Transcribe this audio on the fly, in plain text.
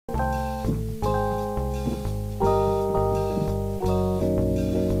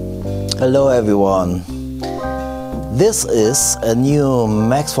Hello everyone. This is a new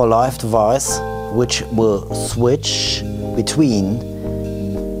Max for Live device which will switch between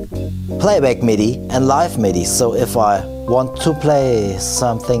playback MIDI and live MIDI. So if I want to play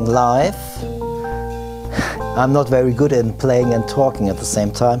something live, I'm not very good in playing and talking at the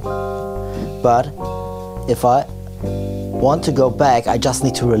same time, but if I want to go back, I just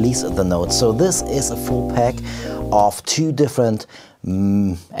need to release the notes. So this is a full pack of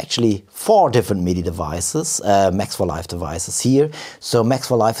actually four different MIDI devices, Max for Live devices here. So Max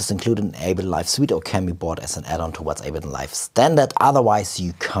for Live is included in Ableton Live Suite or can be bought as an add-on towards Ableton Live Standard. Otherwise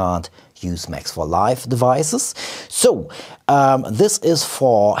you can't use Max for Live devices. So this is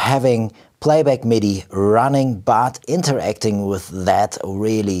for having playback MIDI running but interacting with that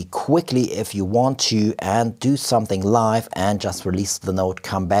really quickly if you want to, and do something live and just release the note,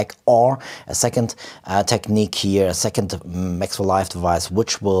 come back. Or a second technique here, a second Max for Live device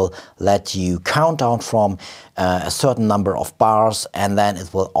which will let you count down from a certain number of bars and then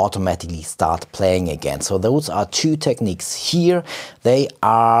it will automatically start playing again. So those are two techniques here. They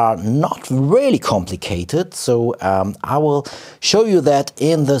are not really complicated, so I will show you that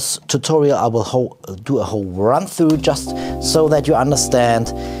in this tutorial. I will do a whole run through just so that you understand.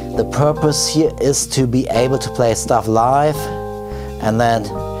 The purpose here is to be able to play stuff live, and then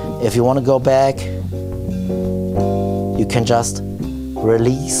if you want to go back you can just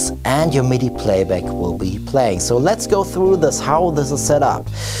release and your MIDI playback will be playing. So let's go through this, how this is set up.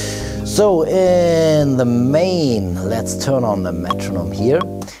 So in the main, let's turn on the metronome here.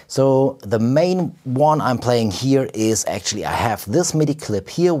 So the main one I'm playing here is actually, I have this MIDI clip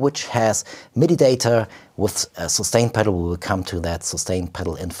here which has MIDI data with a sustain pedal. We will come to that sustain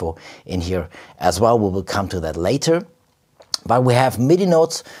pedal info in here as well. We will come to that later. But we have MIDI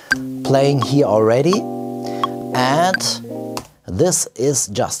notes playing here already, and this is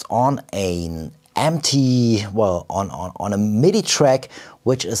just on an empty, well, on a MIDI track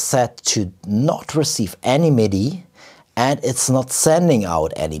which is set to not receive any MIDI, and it's not sending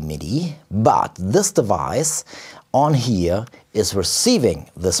out any MIDI, but this device on here is receiving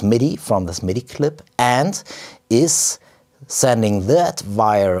this MIDI from this MIDI clip and is sending that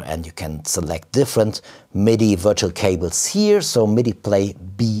via, and you can select different MIDI virtual cables here. So MIDI play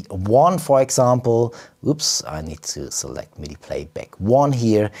B1 for example. Oops, I need to select MIDI playback 1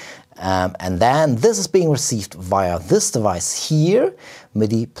 here. And then this is being received via this device here.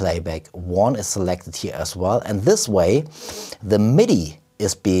 MIDI playback 1 is selected here as well. And this way the MIDI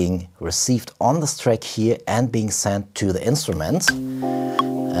is being received on this track here and being sent to the instrument.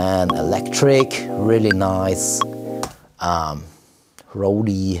 An electric, really nice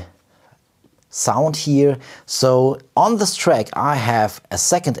rolly sound here. So on this track I have a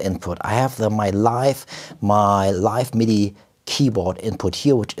second input. I have my live MIDI keyboard input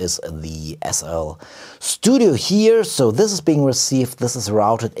here, which is the SL Studio here. So this is being received, this is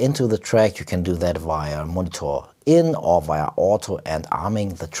routed into the track. You can do that via monitor in or via auto and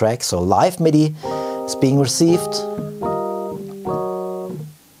arming the track. So live MIDI is being received.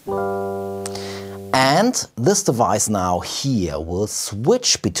 And this device now here will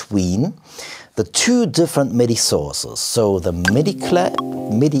switch between the two different MIDI sources. So the MIDI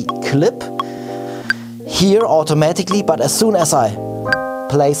clip here automatically, but as soon as I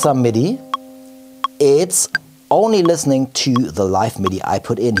play some MIDI, it's only listening to the live MIDI I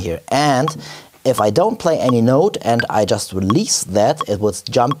put in here. And if I don't play any note and I just release that, it will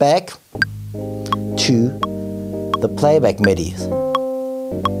jump back to the playback MIDI.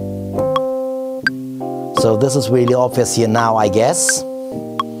 So this is really obvious here now, I guess,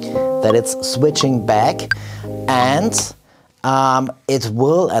 that it's switching back, and it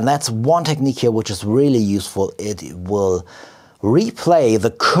will, and that's one technique here which is really useful, it will replay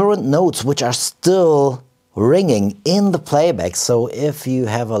the current notes which are still ringing in the playback. So if you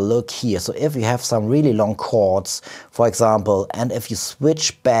have a look here, so if you have some really long chords, for example, and if you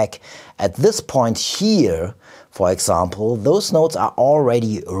switch back at this point here, for example, those notes are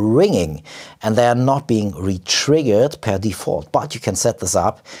already ringing and they are not being re-triggered per default. But you can set this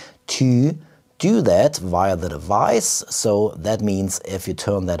up to do that via the device. So that means if you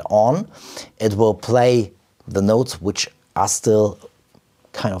turn that on, it will play the notes which are still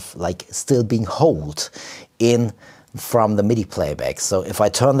kind of like still being held in from the MIDI playback. So if I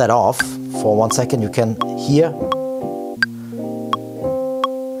turn that off for 1 second, you can hear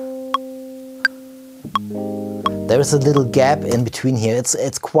there is a little gap in between here.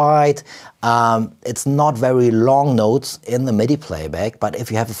 It's quite, it's not very long notes in the MIDI playback, but if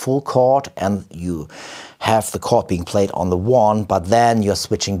you have a full chord and you have the chord being played on the 1, but then you're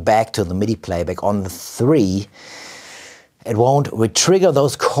switching back to the MIDI playback on the 3, it won't re-trigger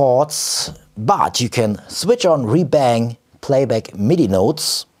those chords, but you can switch on rebang playback MIDI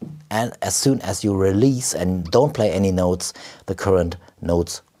notes, and as soon as you release and don't play any notes, the current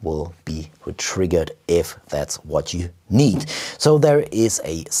notes will be re-triggered if that's what you need. So there is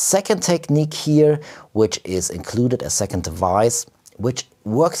a second technique here, which is included, a second device, which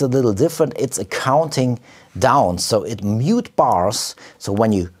works a little different. It's a counting down, so it mute bars. So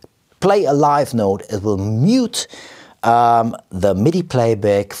when you play a live note, it will mute the MIDI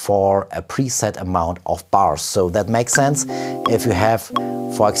playback for a preset amount of bars. So that makes sense. If you have,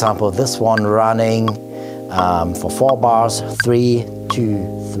 for example, this one running for 4 bars, 3,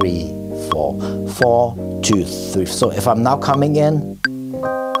 2, 3, 4, 4, 2, 3. So if I'm now coming in,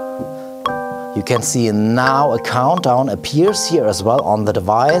 you can see now a countdown appears here as well on the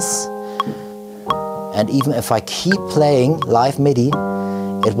device. And even if I keep playing live MIDI,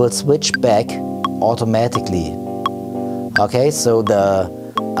 it will switch back automatically. Okay, so the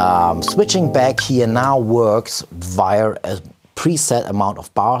switching back here now works via a preset amount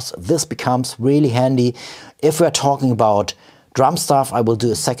of bars. This becomes really handy if we're talking about drum stuff. I will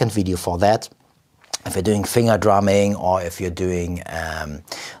do a second video for that. If you're doing finger drumming or if you're doing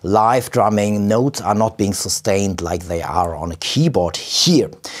live drumming, notes are not being sustained like they are on a keyboard here.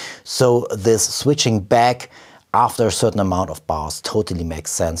 So this switching back after a certain amount of bars totally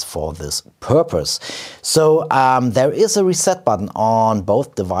makes sense for this purpose. So there is a reset button on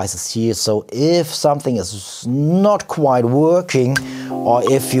both devices here. So if something is not quite working, or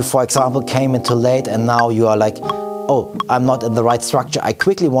if you, for example, came in too late and now you are like, oh, I'm not in the right structure, I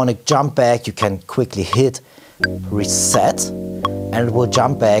quickly want to jump back, you can quickly hit reset and it will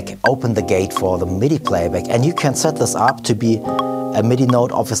jump back, open the gate for the MIDI playback. And you can set this up to be a MIDI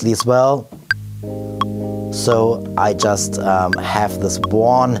note obviously as well. So I just have this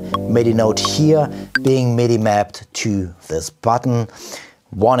one MIDI note here being MIDI mapped to this button.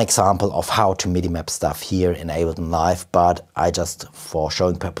 One example of how to MIDI map stuff here in Ableton Live, but I just, for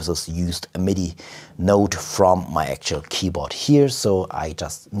showing purposes, used a MIDI note from my actual keyboard here. So I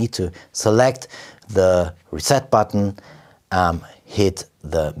just need to select the reset button, hit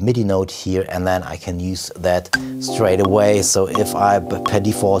the MIDI note here, and then I can use that straight away. So if I, per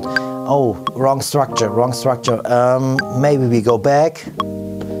default, oh, wrong structure, maybe we go back,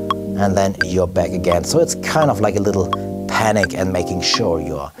 and then you're back again. So it's kind of like a little panic and making sure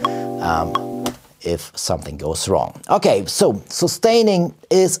you're, if something goes wrong. Okay, so sustaining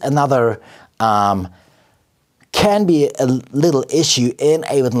is another, can be a little issue in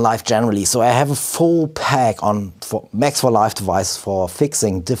Ableton Live generally. So I have a full pack on for Max for Live devices for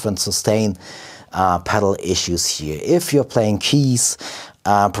fixing different sustain pedal issues here. If you're playing keys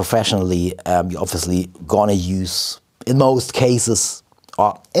professionally, you're obviously gonna use, in most cases,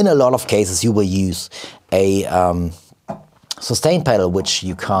 or in a lot of cases, you will use a sustain pedal, which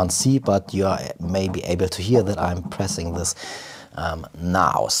you can't see, but you are maybe able to hear that I'm pressing this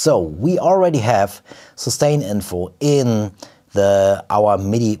now. So we already have sustain info in our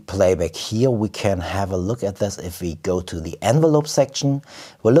MIDI playback here. We can have a look at this if we go to the envelope section.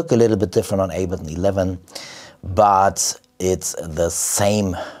 Will look a little bit different on Ableton 11, but it's the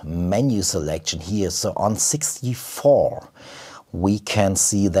same menu selection here. So on 64, we can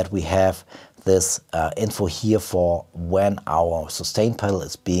see that we have this info here for when our sustain pedal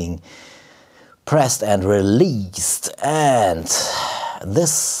is being pressed and released. And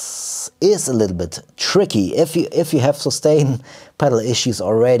this is a little bit tricky. If you have sustain pedal issues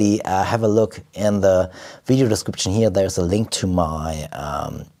already, have a look in the video description here. There's a link to my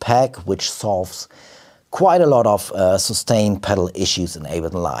pack which solves quite a lot of sustain pedal issues in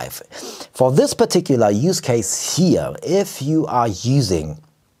Ableton Live. For this particular use case here, if you are using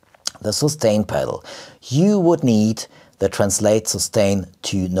the sustain pedal, you would need the translate sustain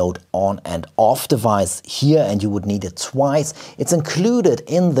to note on and off device here, and you would need it twice. It's included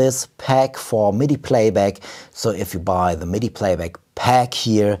in this pack for MIDI playback. So if you buy the MIDI playback pack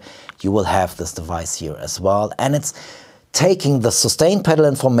here, you will have this device here as well. And it's taking the sustain pedal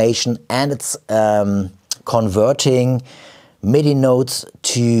information and it's converting MIDI notes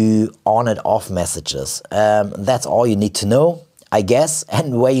to on and off messages. That's all you need to know, I guess,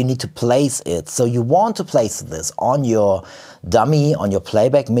 and where you need to place it. So you want to place this on your dummy, on your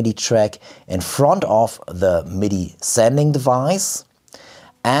playback MIDI track in front of the MIDI sending device,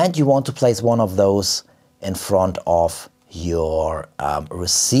 and you want to place one of those in front of your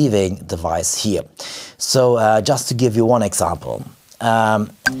receiving device here. So just to give you one example,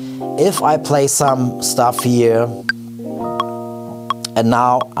 if I play some stuff here, and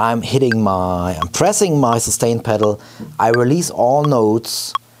now I'm pressing my sustain pedal, I release all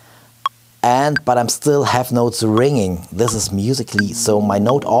notes, but I'm still have notes ringing. This is musically, so my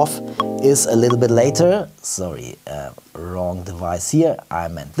note off is a little bit later. Sorry, wrong device here. I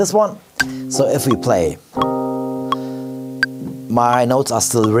meant this one. So if we play, my notes are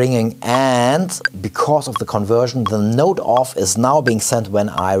still ringing, and because of the conversion, the note off is now being sent when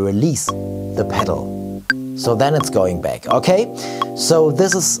I release the pedal. So then it's going back, okay? So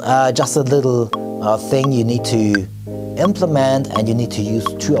this is just a little thing you need to implement, and you need to use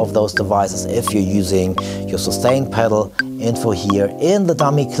 2 of those devices if you're using your sustain pedal info here in the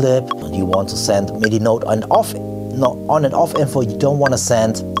dummy clip. You want to send MIDI note on and off info. You don't want to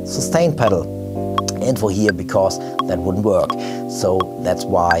send sustain pedal info here because that wouldn't work. So that's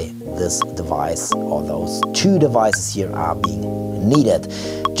why this device, or those 2 devices here, are being needed.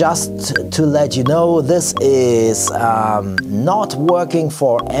 Just to let you know, this is not working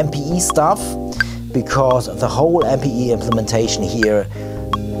for MPE stuff, because the whole MPE implementation here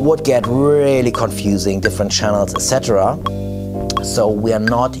would get really confusing, different channels, etc. So we are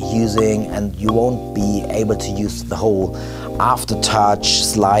not using, and you won't be able to use the whole aftertouch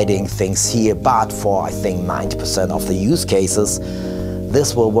sliding things here, but for I think 90% of the use cases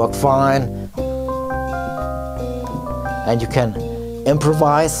this will work fine, and you can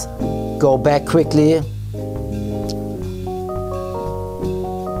improvise, go back quickly,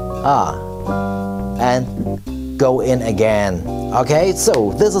 and go in again. Okay,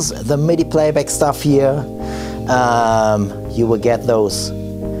 so this is the MIDI playback stuff here. You will get those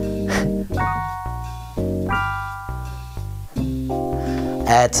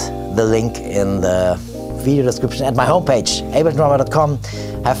at the link in the video description at my homepage, abletondrummer.com.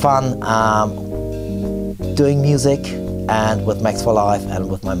 Have fun doing music and with Max for Life and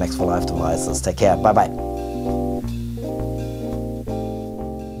with my Max for Life devices. Take care. Bye bye.